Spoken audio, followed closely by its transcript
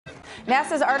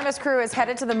NASA's Artemis crew is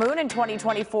headed to the moon in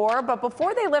 2024, but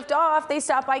before they lift off, they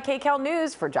stopped by KCAL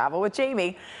News for Java with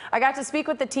Jamie. I got to speak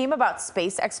with the team about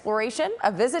space exploration,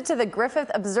 a visit to the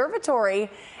Griffith Observatory,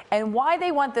 and why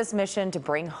they want this mission to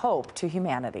bring hope to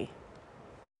humanity.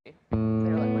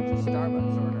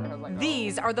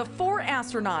 These are the 4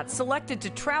 astronauts selected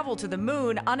to travel to the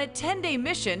moon on a 10-day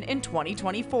mission in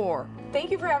 2024.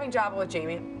 Thank you for having Java with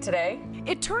Jamie today.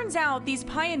 It turns out these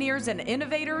pioneers and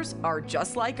innovators are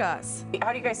just like us.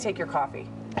 How do you guys take your coffee?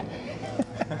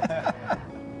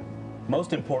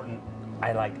 Most important,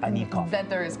 I need coffee. That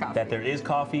there is coffee. That there is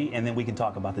coffee, and then we can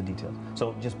talk about the details.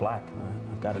 So just black.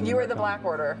 I've got it. You were the black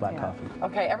order. Black coffee.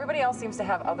 Okay, everybody else seems to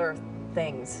have other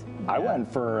things. I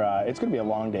went for, it's going to be a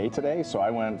long day today, so I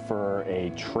went for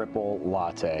a triple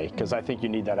latte, because I think you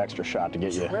need that extra shot to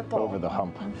get you over the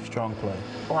hump. Strong play.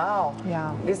 Wow.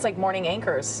 Yeah. It's like morning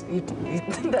anchors.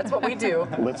 That's what we do.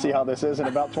 Let's see how this is in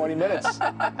about 20 minutes.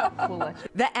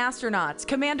 The astronauts,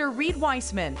 Commander Reed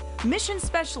Weissman, Mission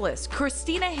Specialist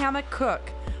Christina Hammock-Cook,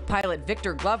 Pilot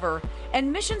Victor Glover,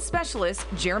 and Mission Specialist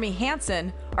Jeremy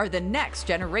Hansen are the next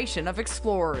generation of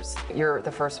explorers. You're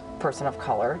the first person of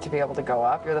color to be able to go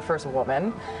up. You're the first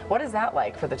woman. What is that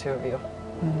like for the two of you?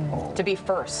 To be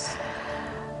first?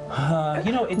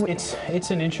 You know,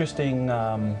 it's an interesting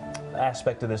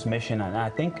aspect of this mission, and I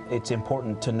think it's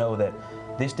important to know that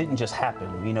this didn't just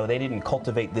happen. You know, they didn't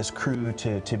cultivate this crew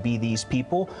to be these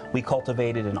people. We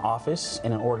cultivated an office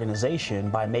and an organization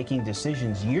by making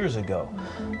decisions years ago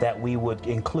that we would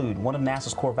include. One of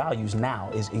NASA's core values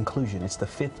now is inclusion. It's the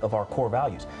 5th of our core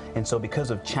values. And so because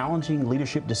of challenging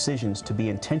leadership decisions to be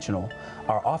intentional,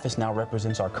 our office now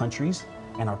represents our countries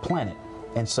and our planet.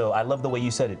 And so I love the way you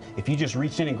said it. If you just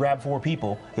reached in and grabbed 4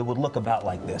 people, it would look about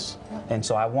like this. And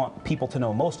so I want people to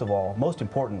know, most of all, most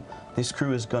important, this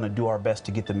crew is going to do our best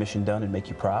to get the mission done and make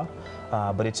you proud.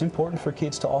 But it's important for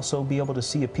kids to also be able to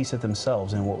see a piece of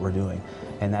themselves in what we're doing.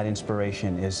 And that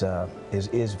inspiration is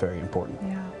very important.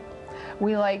 Yeah.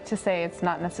 We like to say it's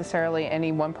not necessarily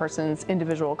any one person's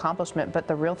individual accomplishment, but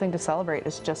the real thing to celebrate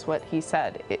is just what he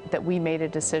said, that we made a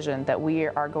decision that we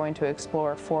are going to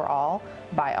explore for all,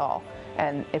 by all.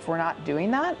 And if we're not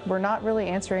doing that, we're not really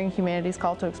answering humanity's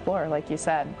call to explore. Like you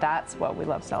said, that's what we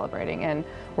love celebrating, and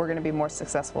we're going to be more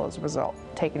successful as a result.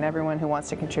 Taking everyone who wants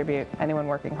to contribute, anyone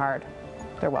working hard,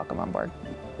 they're welcome on board.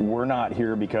 We're not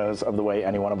here because of the way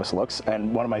any one of us looks,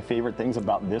 and one of my favorite things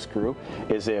about this crew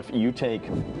is if you take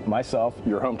myself,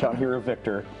 your hometown hero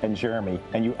Victor, and Jeremy,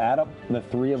 and you add up the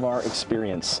 3 of our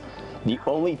experience, the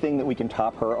only thing that we can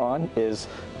top her on is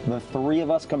the 3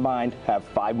 of us combined have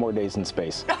 5 more days in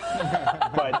space.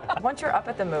 But once you're up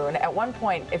at the moon, at one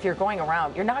point, if you're going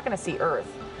around, you're not going to see Earth.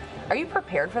 Are you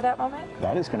prepared for that moment?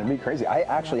 That is going to be crazy. I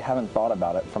actually haven't thought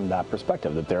about it from that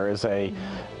perspective, that there is a,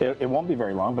 it won't be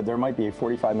very long, but there might be a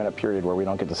 45-minute period where we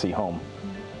don't get to see home.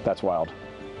 That's wild.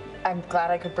 I'm glad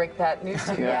I could break that news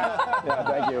to you. Yeah,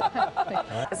 thank you.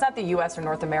 It's not the U.S. or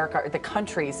North America or the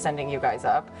countries sending you guys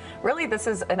up. Really, this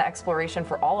is an exploration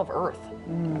for all of Earth.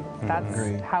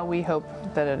 That's how we hope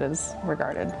that it is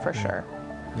regarded, for sure.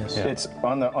 Yes. It's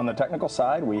on the technical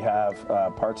side. We have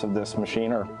parts of this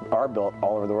machine are built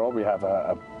all over the world. We have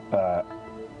a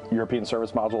European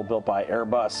service module built by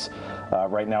Airbus.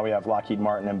 Right now we have Lockheed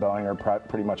Martin and Boeing are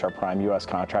pretty much our prime U.S.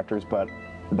 contractors, but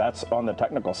that's on the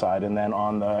technical side. And then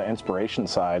on the inspiration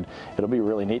side, it'll be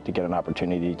really neat to get an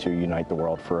opportunity to unite the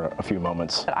world for a few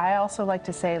moments. But I also like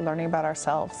to say learning about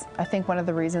ourselves. I think one of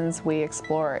the reasons we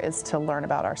explore is to learn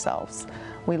about ourselves.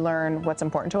 We learn what's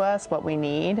important to us, what we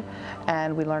need,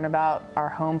 and we learn about our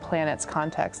home planet's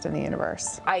context in the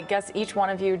universe. I guess each one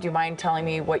of you, do you mind telling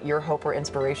me what your hope or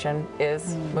inspiration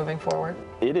is moving forward?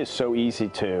 It is so easy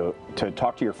to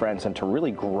talk to your friends and to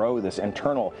really grow this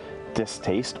internal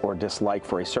distaste or dislike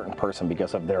for a certain person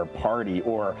because of their party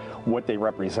or what they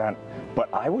represent.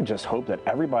 But I would just hope that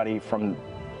everybody from,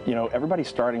 everybody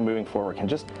starting moving forward can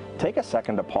just take a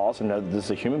second to pause and know that this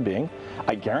is a human being.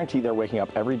 I guarantee they're waking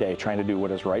up every day trying to do what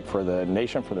is right for the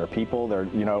nation, for their people.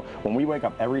 When we wake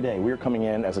up every day, we're coming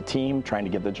in as a team, trying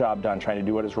to get the job done, trying to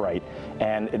do what is right.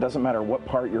 And it doesn't matter what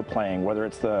part you're playing, whether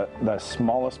it's the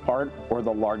smallest part or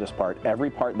the largest part. Every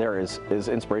part there is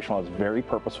inspirational, it's very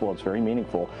purposeful, it's very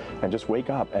meaningful. And just wake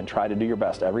up and try to do your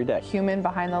best every day. Human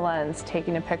behind the lens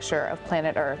taking a picture of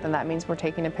planet Earth, and that means we're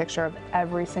taking a picture of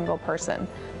every single person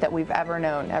that we've ever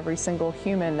known, every single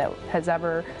human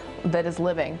that is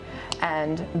living,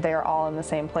 and they're all in the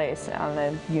same place on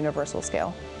a universal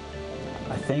scale.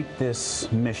 I think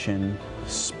this mission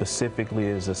specifically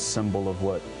is a symbol of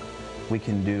what we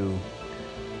can do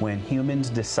when humans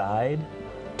decide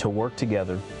to work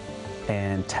together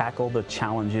and tackle the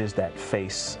challenges that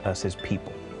face us as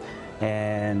people.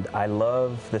 And I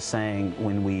love the saying,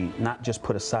 when we not just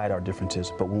put aside our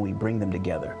differences, but when we bring them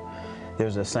together.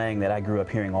 There's a saying that I grew up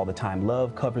hearing all the time: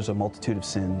 love covers a multitude of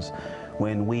sins.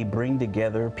 When we bring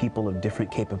together people of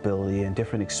different capability and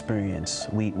different experience,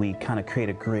 we kind of create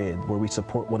a grid where we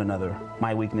support one another.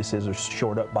 My weaknesses are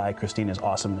shored up by Christina's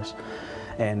awesomeness,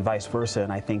 and vice versa.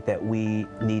 And I think that we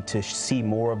need to see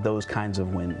more of those kinds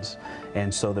of wins.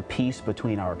 And so the peace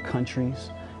between our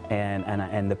countries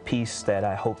and the peace that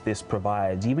I hope this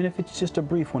provides, even if it's just a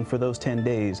brief one for those 10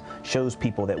 days, shows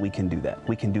people that we can do that.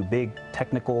 We can do big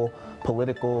technical,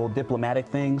 political, diplomatic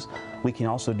things. We can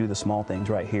also do the small things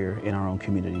right here in our own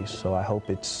communities. So I hope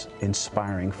it's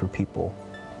inspiring for people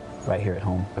right here at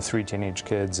home. The 3 teenage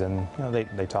kids, and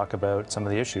they talk about some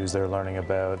of the issues they're learning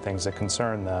about, things that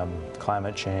concern them,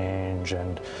 climate change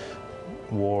and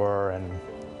war,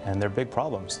 and they're big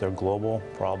problems. They're global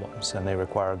problems, and they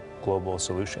require global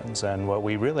solutions. And what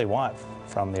we really want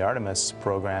from the Artemis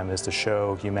program is to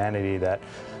show humanity that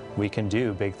we can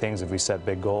do big things if we set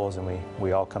big goals and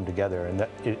we all come together. And that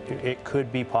it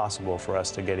could be possible for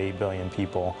us to get 8 billion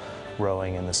people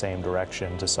rowing in the same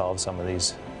direction to solve some of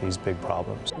these big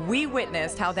problems. We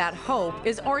witnessed how that hope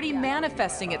is already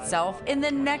manifesting itself in the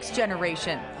next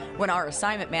generation when our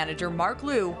assignment manager, Mark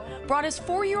Liu, brought his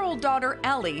 4-year-old daughter,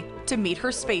 Ellie, to meet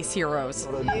her space heroes.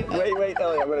 Wait,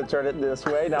 Ellie, I'm going to turn it this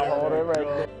way. Now hold it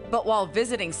right. But while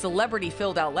visiting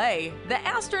celebrity-filled LA, the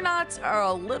astronauts are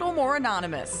a little more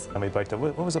anonymous. And we'd like to,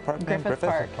 what was the park name? Griffith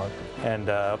Park. And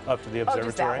up to the observatory. Oh,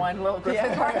 just that one, little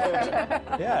Griffith Park.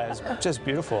 Yeah, it was just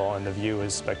beautiful, and the view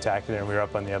was spectacular. And we were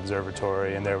up on the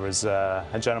observatory, and there was a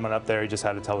gentleman up there. He just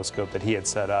had a telescope that he had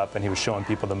set up, and he was showing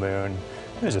people the moon.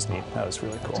 It was just neat. That was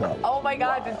really cool. Oh my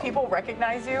God, did people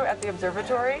recognize you at the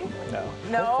observatory? No.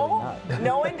 No?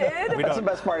 No one did? That's the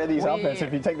best part of these outfits.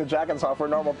 If you take the jackets off, we're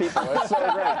normal people. It's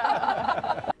so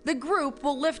great. The group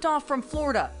will lift off from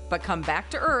Florida, but come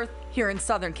back to Earth here in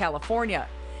Southern California.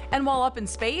 And while up in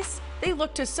space, they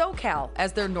look to SoCal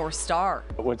as their North Star.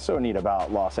 What's so neat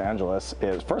about Los Angeles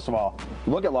is, first of all,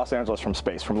 look at Los Angeles from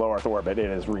space, from low Earth orbit. It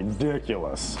is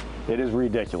ridiculous. It is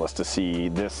ridiculous to see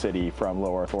this city from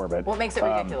low Earth orbit. What makes it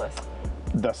ridiculous?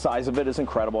 The size of it is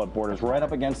incredible. It borders right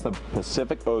up against the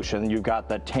Pacific Ocean. You've got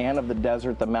the tan of the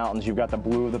desert, the mountains. You've got the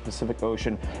blue of the Pacific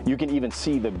Ocean. You can even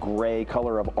see the gray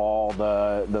color of all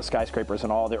the skyscrapers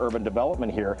and all the urban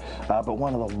development here. But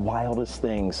one of the wildest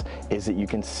things is that you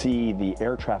can see the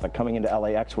air traffic coming into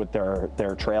LAX with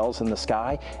their trails in the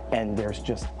sky, and there's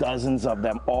just dozens of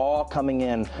them all coming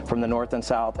in from the north and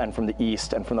south and from the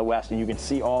east and from the west. And you can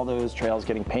see all those trails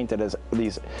getting painted as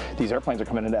these airplanes are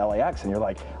coming into LAX, and you're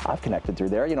like, I've connected through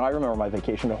there. I remember my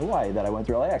vacation to Hawaii that I went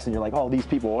through LAX, and you're like, oh, these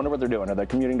people, I wonder what they're doing. Are they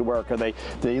commuting to work? Are they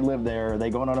live there? Are they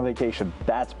going on a vacation?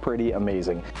 That's pretty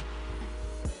amazing.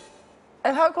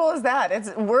 And how cool is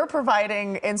that? We're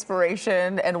providing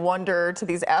inspiration and wonder to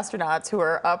these astronauts who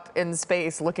are up in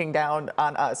space looking down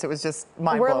on us. It was just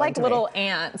mind-blowing. We're like to little me.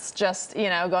 ants, just,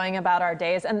 going about our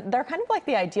days. And they're kind of like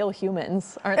the ideal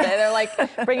humans, aren't they? They're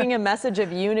like bringing a message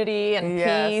of unity and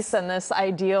peace and this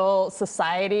ideal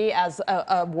society as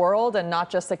a world and not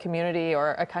just a community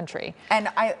or a country. And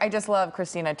I just love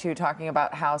Christina, too, talking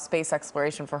about how space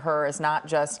exploration for her is not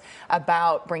just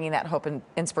about bringing that hope and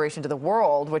inspiration to the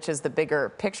world, which is the bigger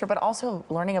picture, but also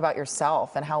learning about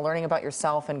yourself and how learning about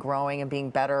yourself and growing and being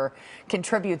better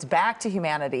contributes back to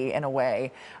humanity in a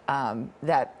way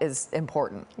that is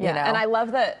important. Yeah, and I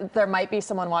love that there might be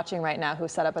someone watching right now who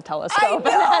set up a telescope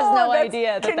and has no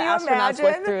idea that the astronauts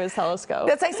looked through his telescope.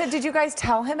 I said, did you guys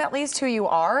tell him at least who you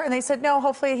are? And they said, no,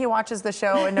 hopefully he watches the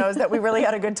show and knows that we really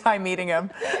had a good time meeting him.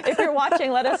 If you're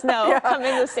watching, let us know. Come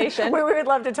in the station. We would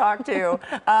love to talk to you.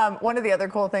 One of the other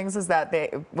cool things is that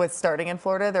with starting in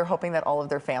Florida, they're hoping that all of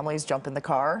their families jump in the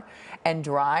car and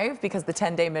drive, because the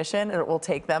 10-day mission, it will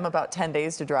take them about 10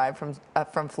 days to drive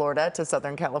from Florida to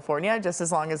Southern California, just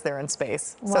as long as they're in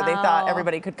space. Wow. So they thought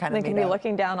everybody could kind of meet up. They can be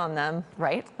looking down on them.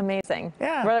 Right? Amazing.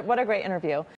 Yeah. What a great interview.